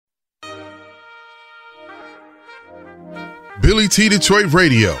Billy T. Detroit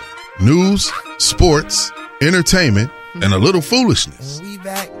Radio. News, sports, entertainment, and a little foolishness.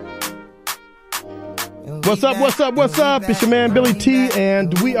 What's up, what's up, what's up? It's your man Billy T,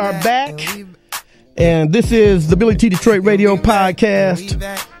 and we are back. And this is the Billy T. Detroit Radio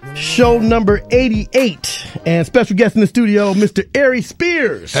Podcast, show number 88. And special guest in the studio, Mr. Aries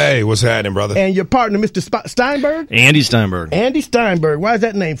Spears. Hey, what's happening, brother? And your partner, Mr. Steinberg. Andy Steinberg. Andy Steinberg. Why is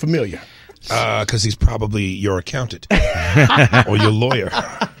that name familiar? Because he's probably your accountant or your lawyer.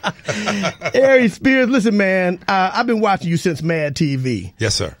 Aries Spears, listen, man, I've been watching you since Mad TV.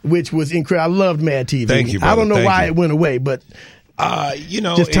 Yes, sir. Which was incredible. I loved Mad TV. Thank you, brother. I don't know why it went away, but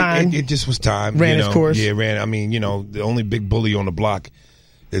just time. It just was time. Ran its course. Yeah, ran. I mean, the only big bully on the block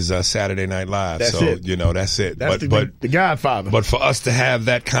is Saturday Night Live. That's it. That's it. That's the Godfather. But for us to have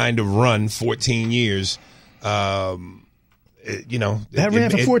that kind of run, 14 years, that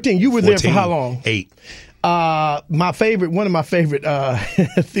ran for 14. You were 14, there for how long? 8. One of my favorite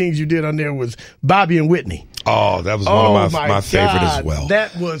things you did on there was Bobby and Whitney. Oh, that was one of my favorite as well.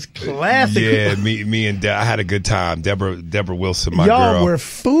 That was classic. Yeah, me and I had a good time. Deborah Wilson, my Y'all girl. Were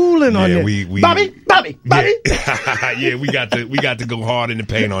fooling on there. Bobby. Yeah, we got to go hard in the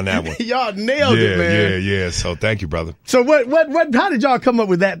paint on that one. Y'all nailed it, man. Yeah. So thank you, brother. So how did y'all come up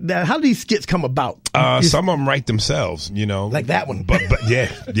with that? How did these skits come about? Some of them write themselves, like that one. But yeah,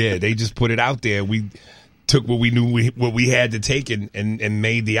 they just put it out there. We took what we knew what we had to take and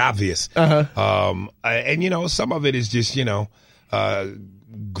made the obvious. And some of it is just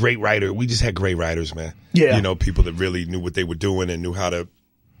great writer. We just had great writers, man. Yeah. People that really knew what they were doing and knew how to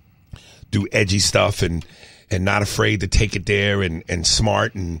do edgy stuff and not afraid to take it there and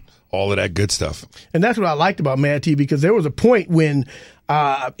smart and all of that good stuff. And that's what I liked about Mad TV, because there was a point when,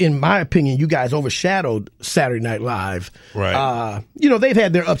 in my opinion, you guys overshadowed Saturday Night Live. Right. They've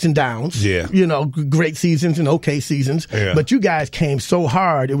had their ups and downs. Yeah. Great seasons and okay seasons. Yeah. But you guys came so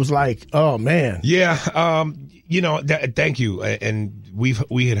hard. It was like, oh man. Yeah. Thank you. And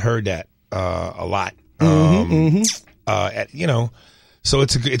we had heard that a lot. So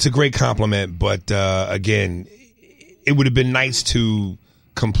it's a great compliment. But again, it would have been nice to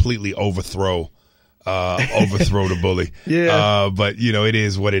completely overthrow the bully. Yeah. But it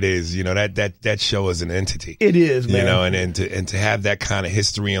is what it is. That show is an entity. It is, man. And to have that kind of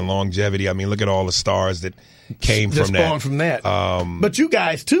history and longevity. I mean, look at all the stars that came from that. Spawned from that. But you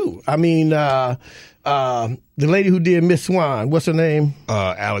guys too. I mean, the lady who did Miss Swan, what's her name?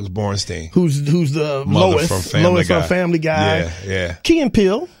 Alex Bornstein. Who's the Mother Lois from Family Guy. From Family Guy. Yeah. Key and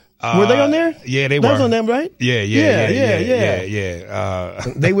Peele. Were they on there? Yeah, they were. That was were. on them, right? Yeah.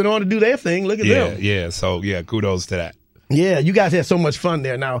 They went on to do their thing. Look at them. Yeah. So, kudos to that. Yeah, you guys had so much fun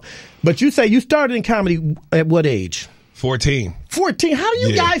there now. But you say you started in comedy at what age? 14. 14? How do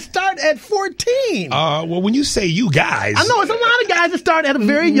you guys start at 14? Well, when you say you guys... I know, it's a lot of guys that start at a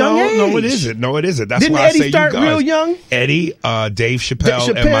very young age. No, it isn't. That's Didn't why Eddie I say start you guys. real young? Eddie, Dave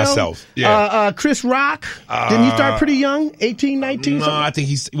Chappelle, and myself. Yeah. Chris Rock, didn't he start pretty young? 18, 19? No, I think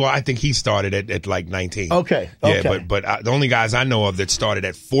he started at like 19. Okay. Yeah, but the only guys I know of that started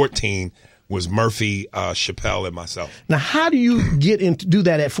at 14 was Murphy, Chappelle, and myself. Now, how do you get into do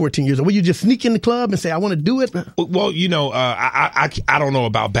that at 14 years old? Will you just sneak in the club and say, I want to do it? Well, I don't know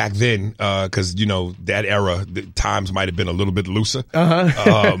about back then, because, that era, the times might have been a little bit looser.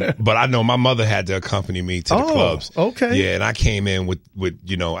 But I know my mother had to accompany me to the clubs. Okay. Yeah, and I came in with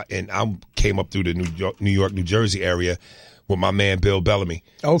and I came up through the New York, New Jersey area with my man Bill Bellamy.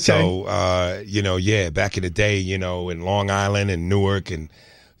 Okay. So, back in the day, in Long Island and Newark and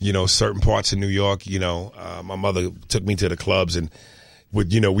certain parts of New York, my mother took me to the clubs and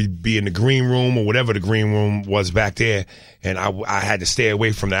we'd be in the green room or whatever the green room was back there. And I had to stay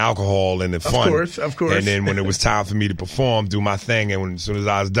away from the alcohol and the fun. Of course. And then when it was time for me to perform, do my thing. And as soon as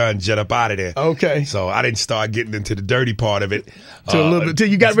I was done, jet up out of there. Okay. So I didn't start getting into the dirty part of it. Till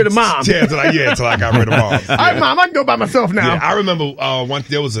you got rid of mom. Till I got rid of mom. All right, mom, I can go by myself now. Yeah, I remember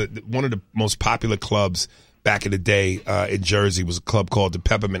there was one of the most popular clubs back in the day in Jersey was a club called the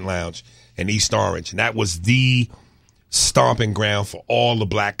Peppermint Lounge in East Orange. And that was the stomping ground for all the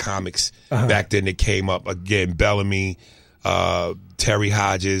black comics back then that came up. Again, Bellamy, Terry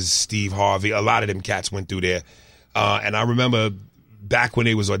Hodges, Steve Harvey. A lot of them cats went through there. And I remember back when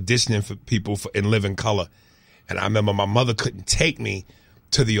they was auditioning for people in Living Color. And I remember my mother couldn't take me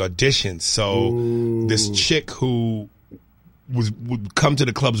to the auditions. So this chick who would come to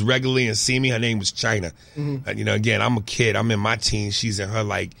the clubs regularly and see me. Her name was China. And, again, I'm a kid. I'm in my teens. She's in her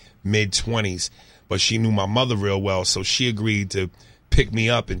like mid-20s. But she knew my mother real well, so she agreed to pick me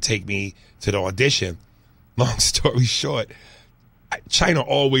up and take me to the audition. Long story short, China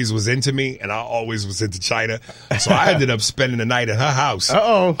always was into me, and I always was into China. So I ended up spending the night at her house,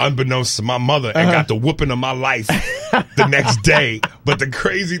 unbeknownst to my mother, and got the whooping of my life the next day. But the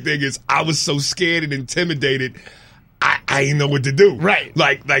crazy thing is, I was so scared and intimidated, I didn't know what to do. Right.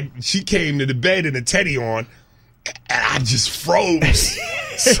 Like she came to the bed in a teddy on, and I just froze.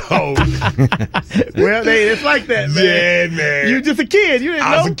 So, well, it's like that, man. Yeah, man. You were just a kid. You didn't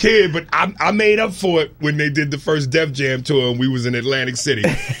know. I was a kid, but I made up for it when they did the first Def Jam tour, and we was in Atlantic City,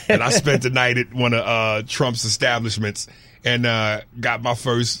 and I spent the night at one of Trump's establishments, and got my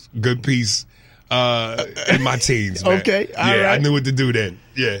first good piece in my teens. Man. Okay, all right. I knew what to do then.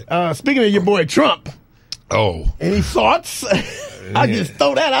 Yeah. Speaking of your boy Trump. Oh. Any thoughts? I just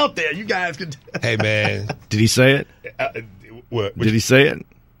throw that out there. You guys could. Hey, man. Did he say it? What? Did he say it?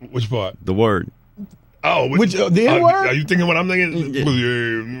 Which part? The word. Oh, which the N word? Are you thinking what I'm thinking?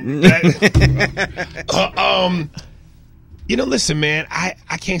 Listen, man.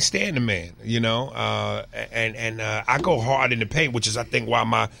 I can't stand the man. And I go hard in the paint, which is I think why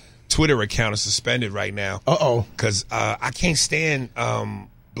my Twitter account is suspended right now. Because I can't stand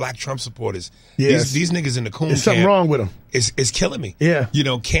black Trump supporters. Yes. These niggas in the coon There's something wrong with them. It's killing me. Yeah.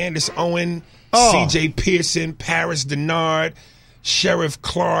 Candace Owen, C.J. Pearson, Paris Denard, Sheriff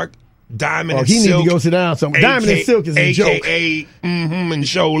Clark, Diamond and he Silk. He need to go sit down somewhere. Diamond and Silk is a joke. AKA and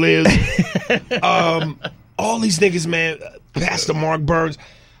Show Liz. All these niggas, man. Pastor Mark Burns.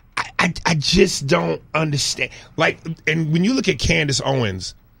 I just don't understand. And when you look at Candace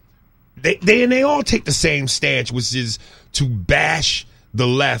Owens, they all take the same stance, which is to bash the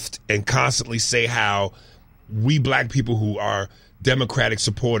left and constantly say how we black people who are Democratic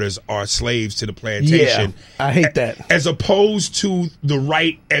supporters are slaves to the plantation. Yeah, I hate that. As opposed to the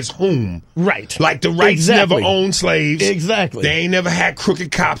right as whom. Right. Like the rights never owned slaves. Exactly. They ain't never had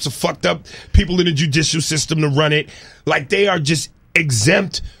crooked cops or fucked up people in the judicial system to run it. Like they are just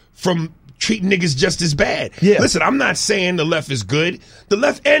exempt from treating niggas just as bad. Yeah. Listen, I'm not saying the left is good. The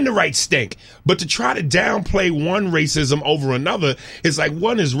left and the right stink. But to try to downplay one racism over another, it's like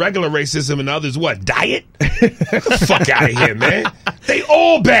one is regular racism and the other is what? Diet? Get the fuck out of here, man. They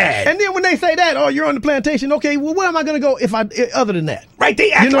all bad. And then when they say that, you're on the plantation, okay, well, where am I going to go other than that? Right,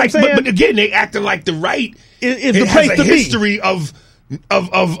 they act but again, they acting like the right is the place to be. History of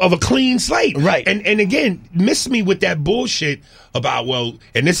a clean slate. Right. And again, miss me with that bullshit about,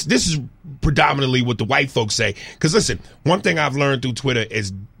 and this is predominantly what the white folks say. Because listen, one thing I've learned through Twitter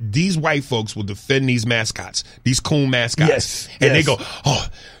is these white folks will defend these mascots, these coon mascots. Yes. And they go,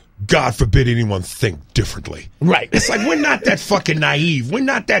 God forbid anyone think differently. Right. It's like we're not that fucking naive. We're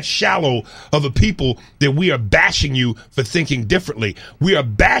not that shallow of a people that we are bashing you for thinking differently. We are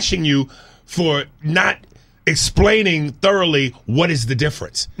bashing you for not explaining thoroughly what is the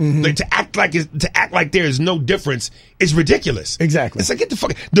difference. Mm-hmm. Like, to act like there is no difference is ridiculous. Exactly. It's like, get the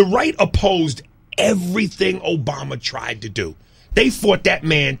fuck. The right opposed everything Obama tried to do. They fought that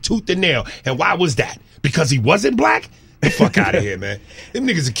man tooth and nail. And why was that? Because he wasn't black? The fuck out of here, man. Them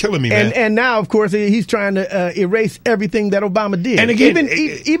niggas are killing me, man. And now, of course, he's trying to erase everything that Obama did. And again,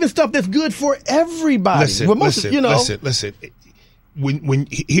 even stuff that's good for everybody. Listen.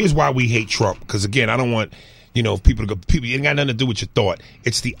 Here's why we hate Trump. Because again, I don't want people to go. People, it ain't got nothing to do with your thought.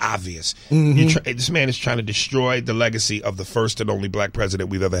 It's the obvious. Mm-hmm. This man is trying to destroy the legacy of the first and only black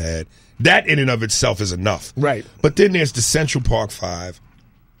president we've ever had. That in and of itself is enough. Right. But then there's the Central Park Five.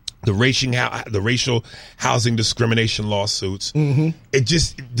 The racial housing discrimination lawsuits. Mm-hmm. It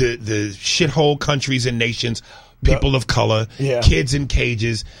just the shithole countries and nations, people of color, kids in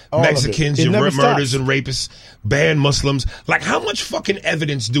cages, all Mexicans, your murders and rapists, banned Muslims. Like, how much fucking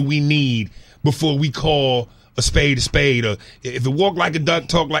evidence do we need before we call a spade? Or if it walk like a duck,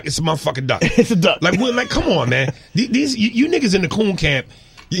 talk like it's a motherfucking duck. It's a duck. Like, come on, man. These you niggas in the coon camp.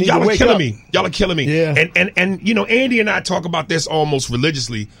 Y'all are killing me. Y'all are killing me. Yeah. And Andy and I talk about this almost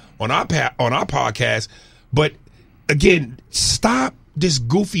religiously on our podcast. But again, stop this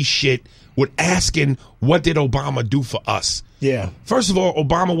goofy shit with asking what did Obama do for us. Yeah. First of all,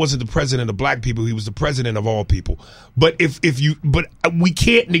 Obama wasn't the president of black people. He was the president of all people. But but we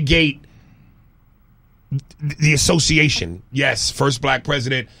can't negate the association. Yes, first black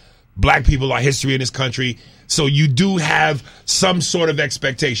president. Black people are history in this country. So you do have some sort of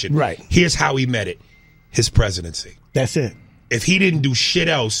expectation. Right. Here's how he met it. His presidency. That's it. If he didn't do shit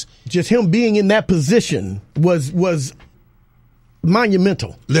else. Just him being in that position was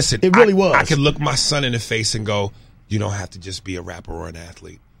monumental. Listen. It really was. I could look my son in the face and go, you don't have to just be a rapper or an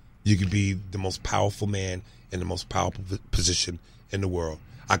athlete. You could be the most powerful man in the most powerful position in the world.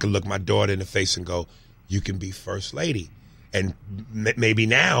 I could look my daughter in the face and go, you can be first lady. And maybe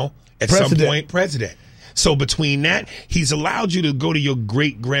now, at some point, president. So between that, he's allowed you to go to your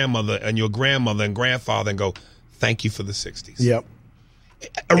great-grandmother and your grandmother and grandfather and go, thank you for the 60s. Yep.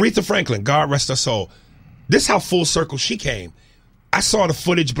 Aretha Franklin, God rest her soul. This is how full circle she came. I saw the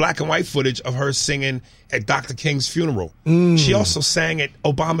footage, black and white footage, of her singing at Dr. King's funeral. She also sang at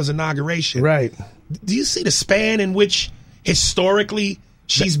Obama's inauguration. Right. Do you see the span in which historically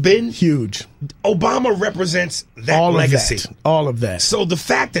she's been? Huge. Obama represents that all legacy. Of that. All of that. So the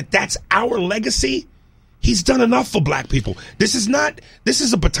fact that that's our legacy, he's done enough for black people. This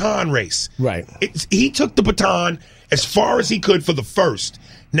is a baton race. Right. He took the baton as far as he could for the first.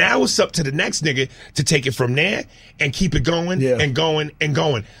 Now it's up to the next nigga to take it from there and keep it going and going and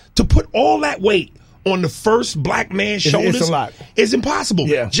going. To put all that weight on the first black man's shoulders it's a lot. Is impossible.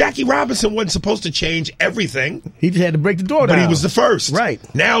 Yeah. Jackie Robinson wasn't supposed to change everything. He just had to break the door down. But he was the first. Right.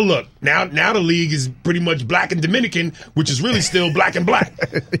 Now look, now the league is pretty much black and Dominican, which is really still black and black.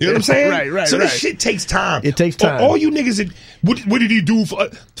 You know what I'm saying? Right. So this shit takes time. It takes time. All you niggas, what did he do for?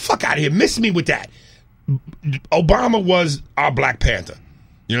 Fuck out of here. Miss me with that. Obama was our Black Panther.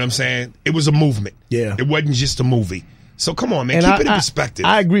 You know what I'm saying? It was a movement. Yeah. It wasn't just a movie. So come on, man. Keep it in perspective.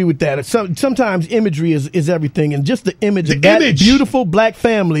 I agree with that. Sometimes imagery is everything, and just the image of that beautiful black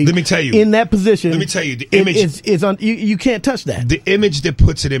family. Let me tell you, in that position. Let me tell you, the image is you can't touch that. The image that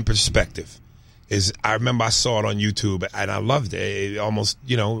puts it in perspective is, I remember I saw it on YouTube and I loved it. It almost,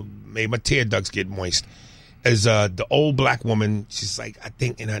 made my tear ducts get moist. As the old black woman, she's like, I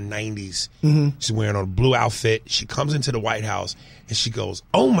think in her 90s. Mm-hmm. She's wearing a blue outfit. She comes into the White House and she goes,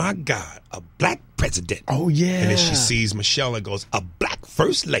 "Oh my God, a black president." Oh yeah. And then she sees Michelle and goes, "A black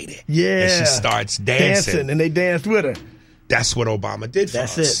first lady." Yeah. And she starts dancing. And they danced with her. That's what Obama did for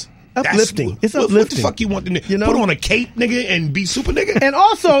us. That's it. Uplifting. It's uplifting. What the fuck you want to put on a cape, nigga, and be super nigga? And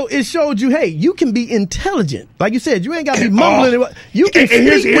also, it showed you, hey, you can be intelligent. Like you said, you ain't got to be mumbling. You can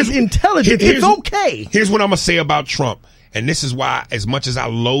speak with intelligence. It's okay. Here's what I'm going to say about Trump. And this is why, as much as I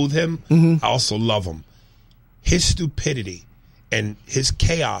loathe him, I also love him. His stupidity and his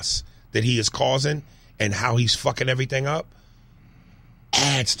chaos that he is causing and how he's fucking everything up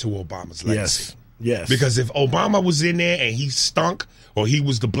adds to Obama's legacy. Yes. Because if Obama was in there and he stunk, or he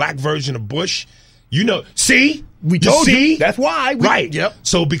was the black version of Bush, see? We told you. That's why. Right. Yep.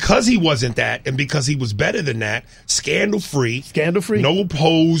 So because he wasn't that, and because he was better than that, scandal-free. No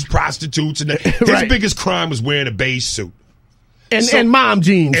hoes, prostitutes. And his biggest crime was wearing a beige suit. And mom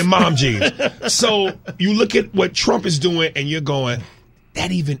jeans. And mom jeans. So you look at what Trump is doing, and you're going,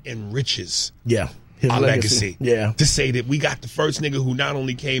 that even enriches his our legacy. Yeah. To say that we got the first nigga who not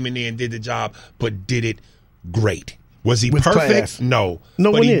only came in there and did the job, but did it great. Was he perfect? Class. No.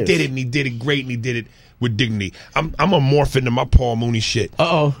 But he did it, and he did it great, and he did it with dignity. I'm a morph into my Paul Mooney shit.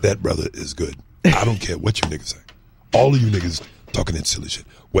 Uh-oh. That brother is good. I don't care what you niggas say. All of you niggas talking that silly shit.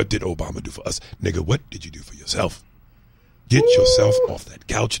 What did Obama do for us? Nigga, what did you do for yourself? Get yourself off that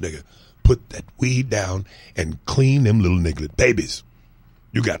couch, nigga. Put that weed down and clean them little niglet babies.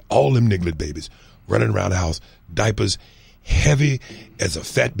 You got all them niglet babies running around the house, diapers heavy as a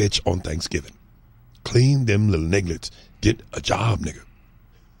fat bitch on Thanksgiving. Clean them little nigglets. Get a job, nigga.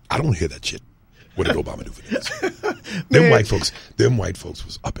 I don't hear that shit. What did Obama do for niggas? Them white folks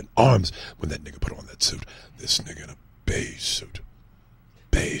was up in arms when that nigga put on that suit. This nigga in a beige suit.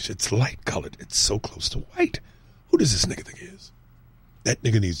 Beige. It's light colored. It's so close to white. Who does this nigga think he is? That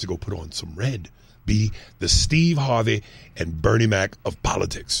nigga needs to go put on some red. Be the Steve Harvey and Bernie Mac of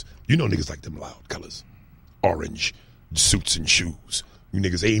politics. You know niggas like them loud colors. Orange suits and shoes. You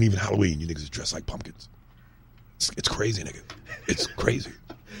niggas ain't even Halloween. You niggas dress like pumpkins. It's crazy, nigga. It's crazy.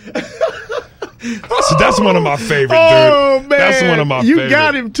 So that's one of my favorite, dude. Oh, man. That's one of my favorite. You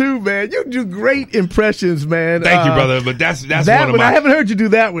got him, too, man. You do great impressions, man. Thank you, brother. But that's that one of one, my... I haven't heard you do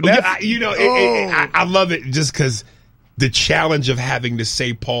that one. I love it just because the challenge of having to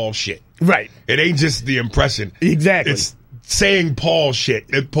say Paul shit. Right. It ain't just the impression. Exactly. It's saying Paul shit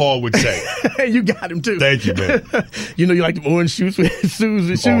that Paul would say. You got him, too. Thank you, man. You like them orange shoes with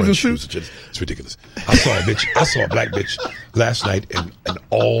shoes and suits? It's ridiculous. I saw a black bitch last night in an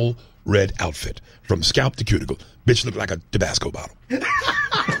all red outfit from scalp to cuticle. Bitch looked like a Tabasco bottle.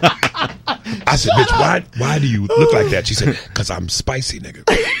 I said, bitch, why do you look like that? She said, because I'm spicy, nigga.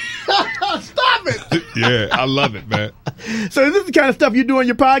 Stop it. Yeah, I love it, man. So is this the kind of stuff you do on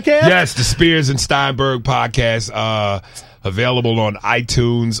your podcast? Yes, the Spears and Steinberg podcast. Available on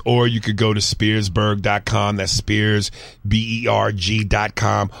iTunes, or you could go to SpearsBerg.com. That's Spears,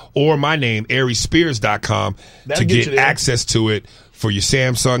 BERG.com, or my name, AriesSpears.com, to get access to it for your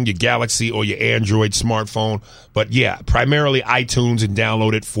Samsung, your Galaxy, or your Android smartphone. But yeah, primarily iTunes, and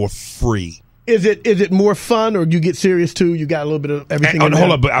download it for free. Is it more fun, or do you get serious too? You got a little bit of everything.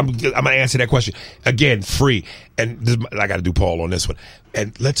 Hold up, but I'm gonna answer that question again. Free, and I got to do Paul on this one.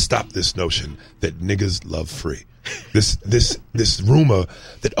 And let's stop this notion that niggas love free. This rumor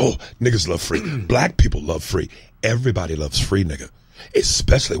that niggas love free, black people love free. Everybody loves free, nigga.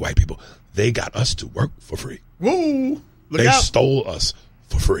 Especially white people. They got us to work for free. Woo! They stole us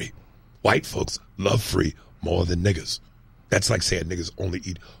for free. White folks love free more than niggas. That's like saying niggas only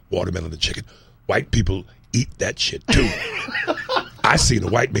eat watermelon and chicken. White people eat that shit too. I seen a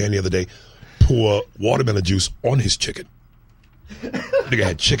white man the other day pour watermelon juice on his chicken. Nigga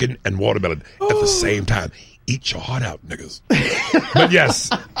had chicken and watermelon at the same time. Eat your heart out, niggas. But yes,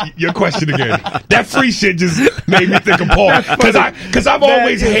 your question again. That free shit just made me think of Paul. Because I've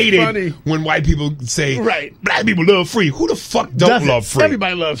always hated when white people say, black people love free. Who the fuck don't love free?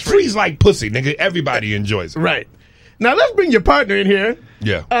 Everybody loves free. Free's like pussy, nigga. Everybody enjoys it. Right. Now let's bring your partner in here.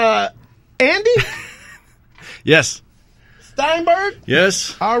 Yeah. Andy? Yes. Steinberg?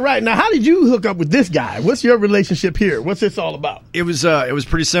 Yes. All right. Now, how did you hook up with this guy? What's your relationship here? What's this all about? It was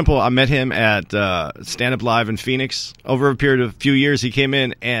pretty simple. I met him at Stand Up Live in Phoenix. Over a period of a few years, he came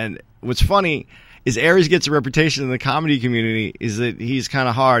in, and what's funny is Aries gets a reputation in the comedy community is that he's kind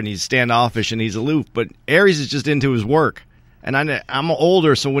of hard and he's standoffish and he's aloof, but Aries is just into his work. And I'm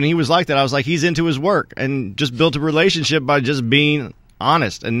older, so when he was like that, I was like, he's into his work, and just built a relationship by just being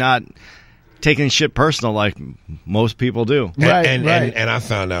honest and not taking shit personal like most people do. And I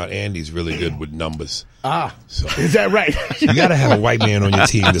found out Andy's really good with numbers. So is that right? You got to have a white man on your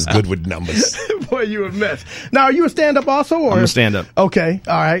team that's good with numbers. Boy, you a mess. Now, are you a stand-up also? Or? I'm a stand-up. Okay,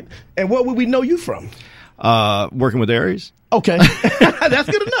 all right. And what would we know you from? Working with Aries. Okay. That's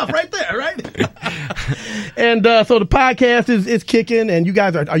good enough right there, right? And so the podcast is kicking, and you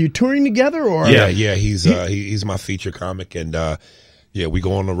guys are you touring together? Or Yeah, he's my feature comic, and we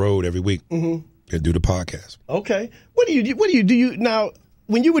go on the road every week and do the podcast. Okay. What do you do now?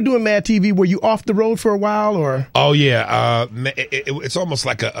 When you were doing Mad TV, were you off the road for a while, or? Oh yeah, it's almost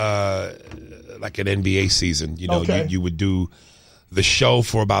like an NBA season. You know, you would do the show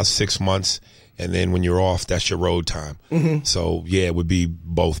for about 6 months. And then when you're off, that's your road time. So, yeah, it would be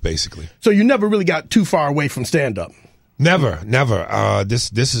both, basically. So you never really got too far away from stand-up? Never.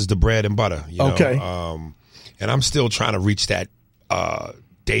 This is the bread and butter. You know? And I'm still trying to reach that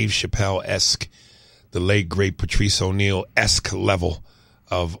Dave Chappelle-esque, the late, great Patrice O'Neal-esque level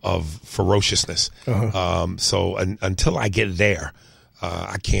of ferociousness. So until I get there,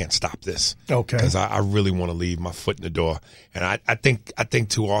 I can't stop this. Okay. Because I really want to leave my foot in the door. And I think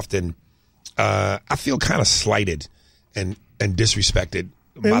too often... I feel kind of slighted and disrespected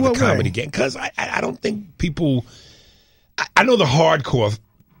by the comedy game because I don't think people. I know the hardcore,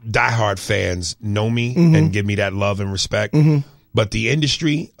 diehard fans know me and give me that love and respect, but the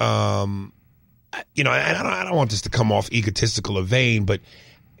industry, and I don't want this to come off egotistical or vain, but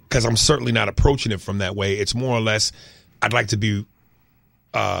because I'm certainly not approaching it from that way. It's more or less I'd like to be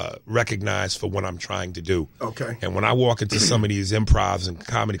recognized for what I'm trying to do. Okay. And when I walk into some of these improvs and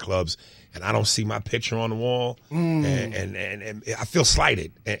comedy clubs. And I don't see my picture on the wall, and I feel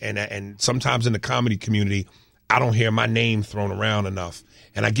slighted. And sometimes in the comedy community, I don't hear my name thrown around enough.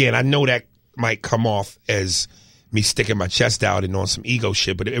 And again, I know that might come off as me sticking my chest out and on some ego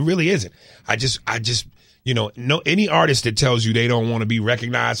shit, but it really isn't. I just any artist that tells you they don't want to be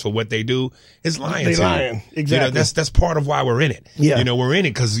recognized for what they do is lying. They lying, exactly. You know, that's part of why we're in it. Yeah. You know, we're in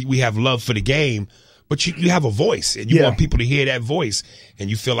it because we have love for the game. But you have a voice, and you want people to hear that voice, and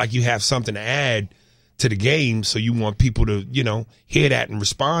you feel like you have something to add to the game, so you want people to, hear that and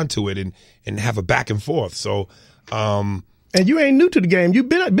respond to it and have a back and forth. So, and you ain't new to the game. You've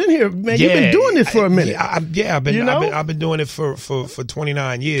been here, man. You've been doing this for a minute. I've been doing it for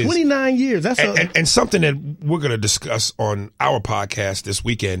 29 years. 29 years. That's and something that we're going to discuss on our podcast this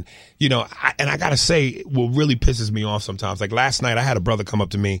weekend. I got to say, what really pisses me off sometimes. Like last night, I had a brother come up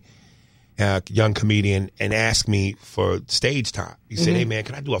to me. Young comedian, and asked me for stage time. He said, "Hey man,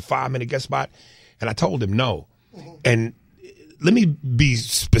 can I do a 5-minute guest spot?" And I told him no. And let me be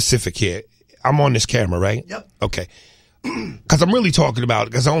specific here. I'm on this camera, right? Yep. Okay. Because I'm really talking about,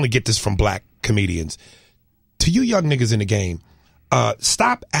 because I only get this from black comedians. To you young niggas in the game,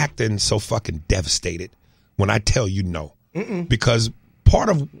 stop acting so fucking devastated when I tell you no. Because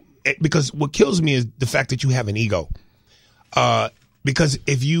what kills me is the fact that you have an ego. Because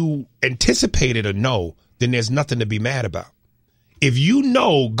if you anticipated a no, then there's nothing to be mad about. If you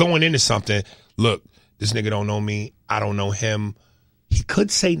know going into something, look, this nigga don't know me, I don't know him, he could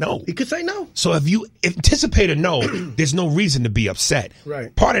say no. He could say no. So if you anticipate a no, there's no reason to be upset.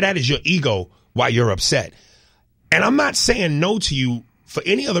 Right. Part of that is your ego while you're upset. And I'm not saying no to you for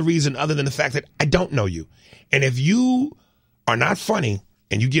any other reason other than the fact that I don't know you. And if you are not funny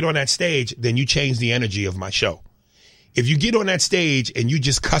and you get on that stage, then you change the energy of my show. If you get on that stage and you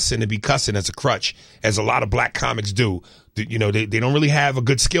just cussing and be cussing as a crutch, as a lot of black comics do, you know, they don't really have a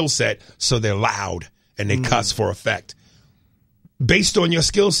good skill set, so they're loud and they cuss for effect. Based on your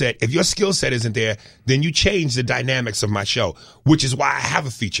skill set, if your skill set isn't there, then you change the dynamics of my show, which is why I have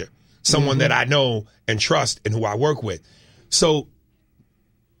a feature, someone that I know and trust and who I work with. So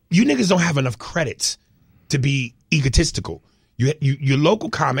you niggas don't have enough credits to be egotistical. You're local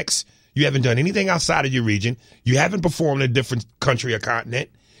comics. You haven't done anything outside of your region. You haven't performed in a different country or continent.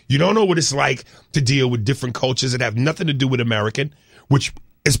 You don't know what it's like to deal with different cultures that have nothing to do with American, which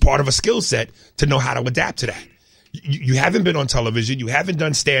is part of a skill set to know how to adapt to that. You haven't been on television. You haven't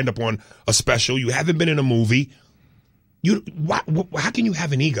done stand-up on a special. You haven't been in a movie. How can you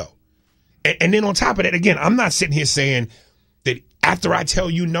have an ego? And then on top of that, again, I'm not sitting here saying that after I tell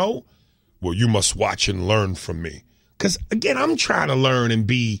you no, well, you must watch and learn from me. Because, again, I'm trying to learn and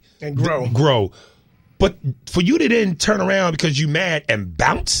be and grow. But for you to then turn around because you mad and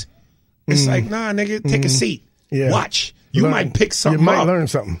bounce, it's like, nah, nigga, take a seat. Yeah. Watch. You might pick something up. You might learn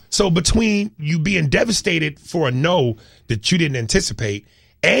something. So between you being devastated for a no that you didn't anticipate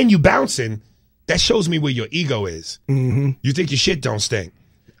and you bouncing, that shows me where your ego is. Mm-hmm. You think your shit don't stink.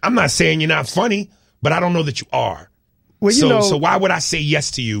 I'm not saying you're not funny, but I don't know that you are. Well, so why would I say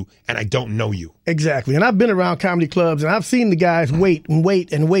yes to you and I don't know you? Exactly. And I've been around comedy clubs and I've seen the guys wait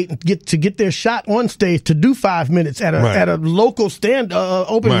and get their shot on stage to do 5 minutes at a local stand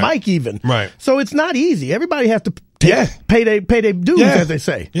open mic even. Right. So it's not easy. Everybody has to pay their dues, as they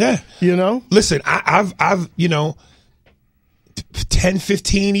say. Yeah. You know? Listen, I've 10,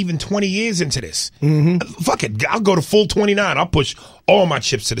 15, even 20 years into this. Mm-hmm. Fuck it. I'll go to full 29. I'll push all my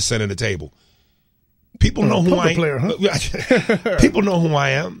chips to the center of the table. People know who I am. People know who I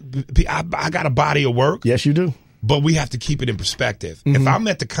am. I got a body of work. Yes, you do. But we have to keep it in perspective. Mm-hmm. If I'm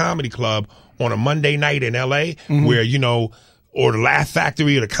at the comedy club on a Monday night in L.A., where, you know, or the Laugh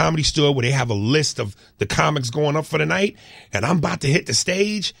Factory or the Comedy Store where they have a list of the comics going up for the night, and I'm about to hit the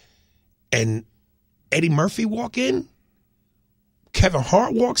stage, and Eddie Murphy walk in, Kevin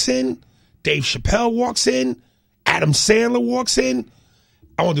Hart walks in, Dave Chappelle walks in, Adam Sandler walks in,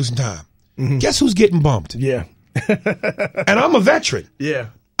 I want to do some time. Mm-hmm. Guess who's getting bumped? Yeah. And I'm a veteran. Yeah.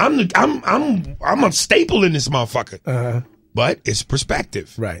 I'm a staple in this motherfucker. Uh-huh. But it's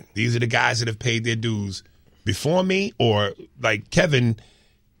perspective. Right. These are the guys that have paid their dues before me, or like Kevin,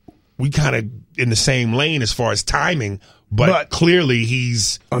 we kind of in the same lane as far as timing, but clearly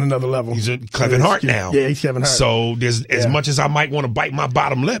he's on another level. He's Kevin Hart now. Yeah, he's Kevin Hart. So there's as much as I might want to bite my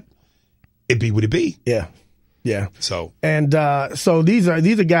bottom lip, it be what it be. Yeah. Yeah. So so these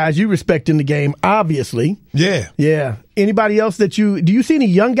are guys you respect in the game, obviously. Yeah. Yeah. Anybody else do you see any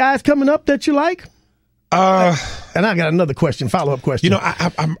young guys coming up that you like? And I got another question, follow-up question. You know,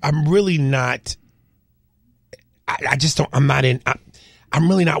 I'm really not. I just don't. I'm not in. I'm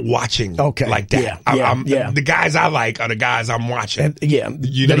really not watching like that. The guys I like are the guys I'm watching. And,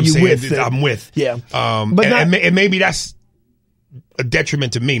 you know what I'm saying? I'm with. Yeah. And maybe that's a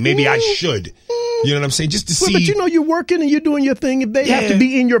detriment to me. Maybe I should. You know what I'm saying? Just to see. But you know, you're working and you're doing your thing. They have to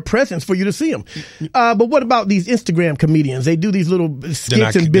be in your presence for you to see them. But what about these Instagram comedians? They do these little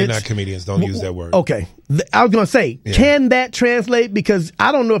skits and bits. They're not comedians. Don't use that word. Okay. I was going to say, can that translate? Because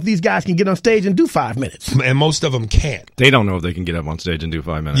I don't know if these guys can get on stage and do 5 minutes. And most of them can't. They don't know if they can get up on stage and do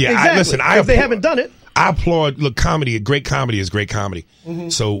 5 minutes. Yeah, exactly. Because they haven't done it. I applaud. Look, great comedy is great comedy. Mm-hmm.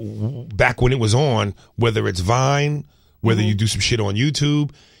 So back when it was on, whether it's Vine, whether you do some shit on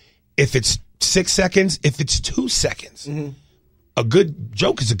YouTube, if it's 6 seconds, if it's 2 seconds, a good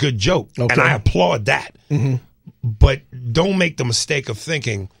joke is a good joke. Okay. And I applaud that. Mm-hmm. But don't make the mistake of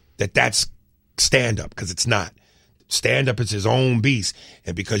thinking that that's stand-up, because it's not. Stand-up is his own beast.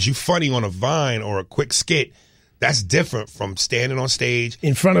 And because you funny on a Vine or a quick skit, that's different from standing on stage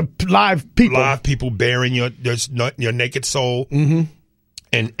in front of live people bearing your naked soul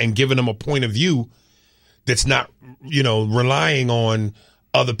and giving them a point of view that's not, you know, relying on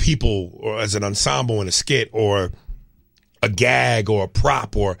other people or as an ensemble in a skit or a gag or a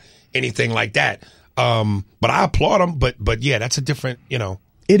prop or anything like that. But I applaud them. But yeah, that's a different, you know.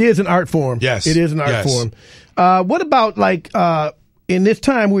 It is an art form. Yes. It is an art form. What about like in this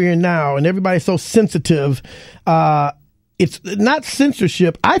time we're in now and everybody's so sensitive, it's not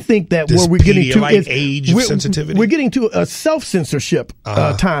censorship. I think that where we're getting to is age of sensitivity. We're getting to a self-censorship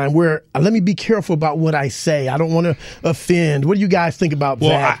time where let me be careful about what I say. I don't want to offend. What do you guys think about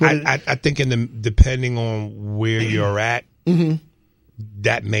that? I think depending on where you're at,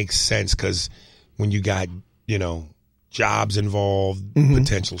 that makes sense, because when you got, you know, jobs involved,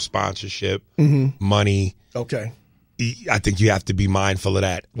 potential sponsorship, money. Okay. I think you have to be mindful of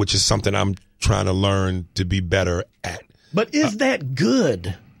that, which is something I'm trying to learn to be better at. But is that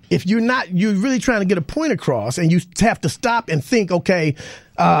good? If you're really trying to get a point across and you have to stop and think, okay,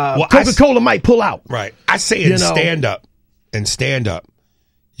 Coca-Cola might pull out. Right. I say in stand up,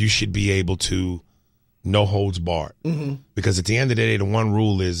 you should be able to no holds barred. Because at the end of the day, the one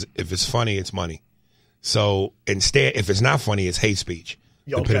rule is if it's funny, it's money. So instead, if it's not funny, it's hate speech,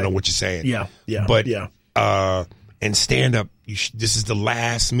 depending on what you're saying. Yeah. But in stand up, this is the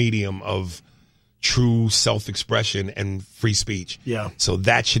last medium of true self-expression and free speech. Yeah. So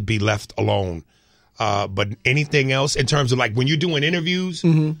that should be left alone. But anything else in terms of like when you're doing interviews,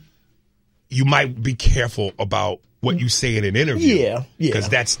 you might be careful about what you say in an interview. Yeah. Because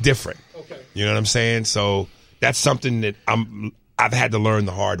that's different. Okay. You know what I'm saying? So that's something that I've had to learn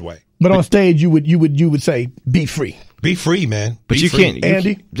the hard way. But on stage, you would say, be free. Be free, man. But be you free. can't,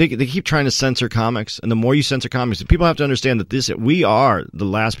 Andy? They keep trying to censor comics, and the more you censor comics, people have to understand that we are the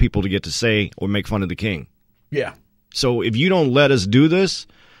last people to get to say or make fun of the king. Yeah. So if you don't let us do this,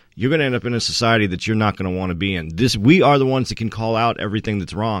 you're going to end up in a society that you're not going to want to be in. We are the ones that can call out everything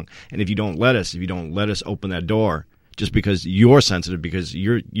that's wrong, and if you don't let us open that door, just because you're sensitive, because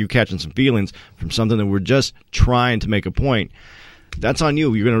you're catching some feelings from something that we're just trying to make a point. That's on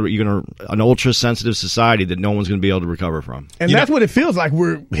you. You're gonna an ultra sensitive society that no one's gonna be able to recover from. And that's what it feels like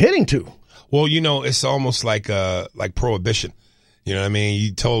we're heading to. Well, it's almost like prohibition. You know what I mean?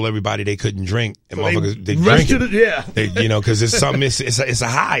 You told everybody they couldn't drink, and so motherfuckers they drink it. Yeah. Because it's something. It's a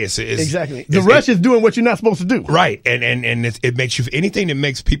high. Exactly. The rush is doing what you're not supposed to do. Right, and it makes you anything that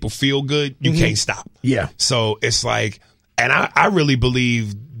makes people feel good. You can't stop. Yeah. So it's like, and I really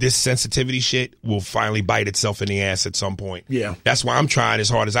believe this sensitivity shit will finally bite itself in the ass at some point. Yeah. That's why I'm trying as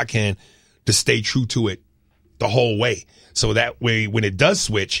hard as I can to stay true to it the whole way. So that way, when it does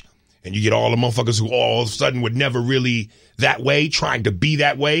switch and you get all the motherfuckers who all of a sudden were never really that way, trying to be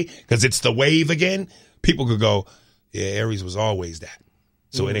that way because it's the wave again, people could go, yeah, Aries was always that.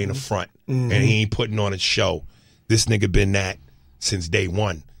 So it ain't a front. And he ain't putting on a show. This nigga been that since day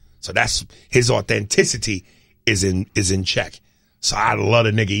one. So that's his authenticity is in check. So I love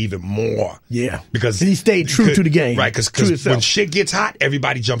the nigga even more. Yeah. Because he stayed true to the game. Right, because when shit gets hot,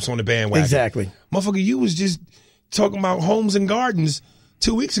 everybody jumps on the bandwagon. Exactly. Motherfucker, you was just talking about homes and gardens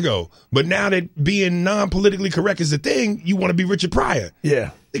 2 weeks ago. But now that being non-politically correct is the thing, you want to be Richard Pryor. Yeah.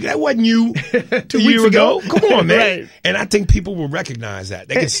 Nigga, that wasn't you 2 a year weeks ago. Come on, man. Right. And I think people will recognize that.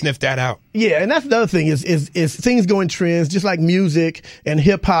 They can sniff that out. Yeah, and that's the other thing is things go in trends, just like music and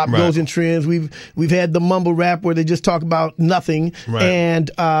hip hop goes in trends. We've had the mumble rap where they just talk about nothing,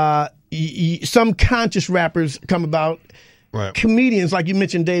 and some conscious rappers come about. Right. Comedians, like you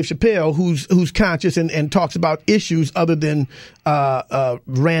mentioned, Dave Chappelle, who's conscious and talks about issues other than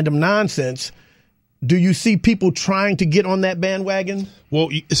random nonsense. Do you see people trying to get on that bandwagon? Well,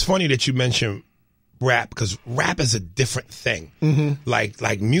 it's funny that you mention rap because rap is a different thing.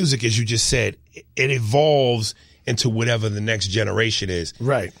 Like music, as you just said, it evolves into whatever the next generation is.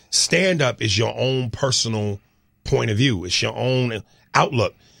 Right. Stand-up is your own personal point of view. It's your own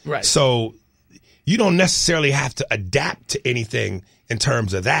outlook. Right. So you don't necessarily have to adapt to anything in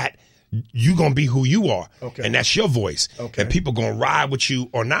terms of that. You're going to be who you are. Okay. And that's your voice. Okay. And people going to ride with you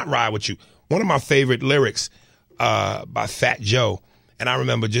or not ride with you. One of my favorite lyrics by Fat Joe, and I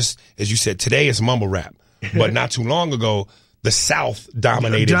remember just, as you said, today it's mumble rap. But not too long ago, the South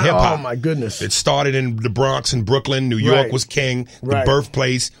dominated hip-hop. Oh, my goodness. It started in the Bronx and Brooklyn. New York was king, the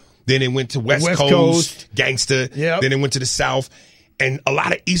birthplace. Then it went to West Coast, gangster. Yep. Then it went to the South. And a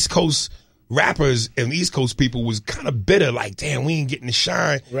lot of East Coast rappers and East Coast people was kind of bitter, like, damn, we ain't getting the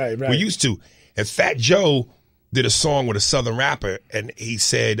shine we used to. And Fat Joe did a song with a Southern rapper, and he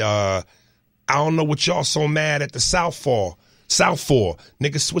said, I don't know what y'all so mad at the South for.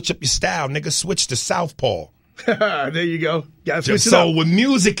 Nigga, switch up your style. Nigga, switch to Southpaw. There you go. Gotta switch it So up. with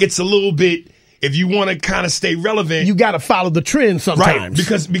music, it's a little bit, if you want to kind of stay relevant. You got to follow the trend sometimes.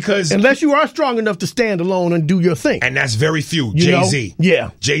 Right, because unless you are strong enough to stand alone and do your thing. And that's very few. You know? Jay-Z.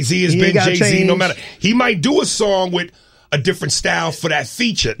 Yeah. Jay-Z has been Jay-Z no matter. He might do a song with a different style for that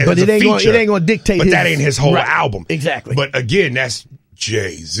feature. But it ain't going to dictate But that ain't his whole album. Exactly. But again, that's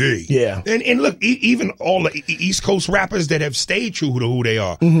Jay-Z. Yeah. And look, even all the East Coast rappers that have stayed true to who they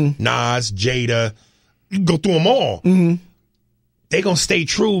are. Nas, Jada, you can go through them all. They going to stay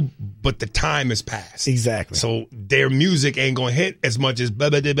true, but the time has passed. Exactly. So their music ain't going to hit as much as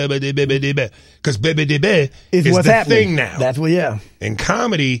because Bebe is what's the happening. thing now. That's what, yeah. In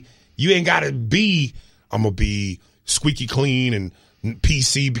comedy, you ain't got to be, I'm going to be squeaky clean and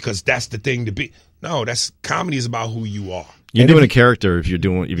PC because that's the thing to be. No, that's comedy is about who you are. You're doing a character if you're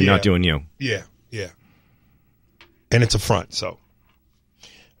not doing you. Yeah, yeah. And it's a front, so.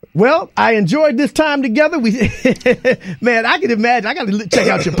 Well, I enjoyed this time together. Man, I can imagine. I got to check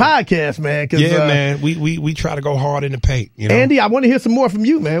out your podcast, man. Yeah, man. We try to go hard in the paint. You know? Andy, I want to hear some more from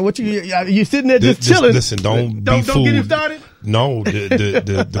you, man. What you sitting there just chilling? Listen, don't be fooled. Don't get him started. No,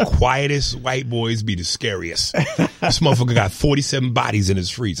 the quietest white boys be the scariest. This motherfucker got 47 bodies in his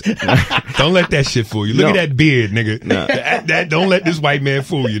freezer. Don't let that shit fool you. Look at that beard, nigga. No. That don't let this white man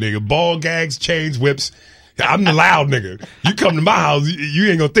fool you, nigga. Ball gags, chains, whips. I'm the loud nigga. You come to my house, you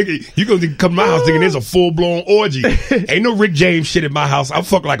ain't gonna think you gonna come to my house thinking there's a full blown orgy. Ain't no Rick James shit in my house. I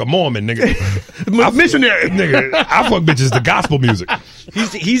fuck like a Mormon, nigga. I'm missionary, nigga. I fuck bitches to gospel music.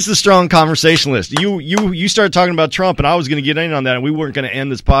 He's the strong conversationalist. You started talking about Trump, and I was gonna get in on that, and we weren't gonna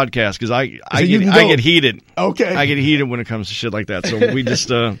end this podcast because I get heated. Okay, I get heated when it comes to shit like that. So we just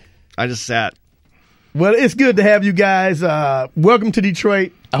I just sat. Well, it's good to have you guys. Welcome to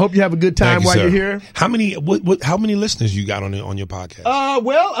Detroit. I hope you have a good time while you're here. How many listeners you got on your podcast?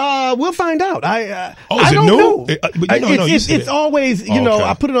 We'll find out. I is don't it new? know. It's always,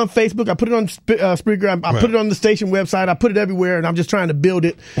 I put it on Facebook. I put it on Spreaker. I put it on the station website. I put it everywhere, and I'm just trying to build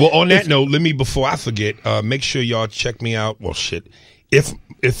it. Well, on that note, before I forget, make sure y'all check me out. Well, shit, if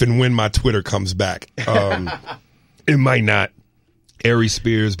and when my Twitter comes back, it might not. Aries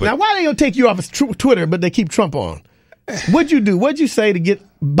Spears, but now why they gonna take you off of Twitter, but they keep Trump on? What'd you do? What'd you say to get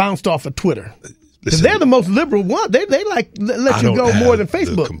bounced off of Twitter? Because they're the most liberal one. They like let you go more than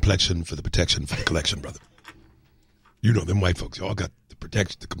Facebook. The complexion for the protection for the collection, brother. You know them white folks. Y'all got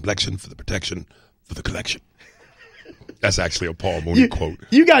the complexion for the protection for the collection. That's actually a Paul Mooney quote.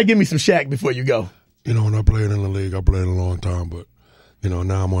 You gotta give me some Shaq before you go. You know, when I played in the league, I played a long time, but now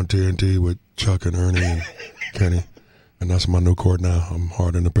I'm on TNT with Chuck and Ernie and Kenny. And that's my new court now. I'm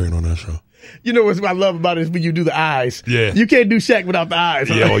hard in the paint on that show. You know what I love about it is when you do the eyes. Yeah. You can't do Shaq without the eyes.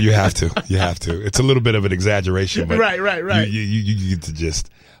 Yeah, well, you have to. You have to. It's a little bit of an exaggeration, but right. You get the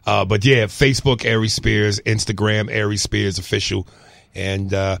gist. But yeah, Facebook, Aries Spears, Instagram, Aries Spears Official, and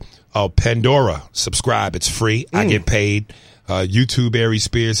Pandora, subscribe. It's free. I get paid. YouTube, Aries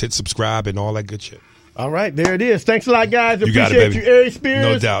Spears, hit subscribe and all that good shit. All right, there it is. Thanks a lot, guys. Appreciate you, Aries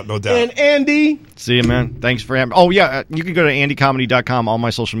Spears. No doubt. And Andy. See you, man. Thanks for having me. Oh, yeah, you can go to andycomedy.com. All my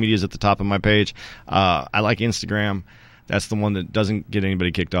social media is at the top of my page. I like Instagram. That's the one that doesn't get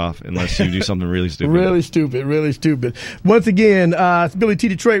anybody kicked off unless you do something really stupid. Really stupid. Once again, it's Billy T.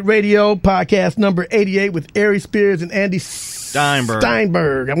 Detroit Radio, podcast number 88 with Aries Spears and Andy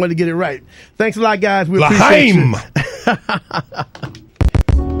Steinberg. I wanted to get it right. Thanks a lot, guys. We appreciate you.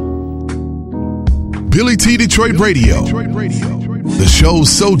 Billy T. Detroit Radio. The show's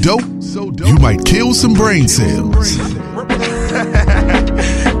so dope, you might kill some brain cells.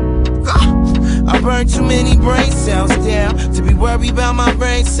 I burned too many brain cells down to be worried about my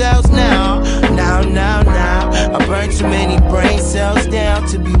brain cells now. I burned too many brain cells down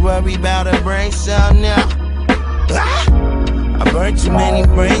to be worried about a brain cell now. I burned too many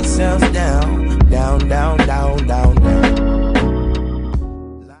brain cells down.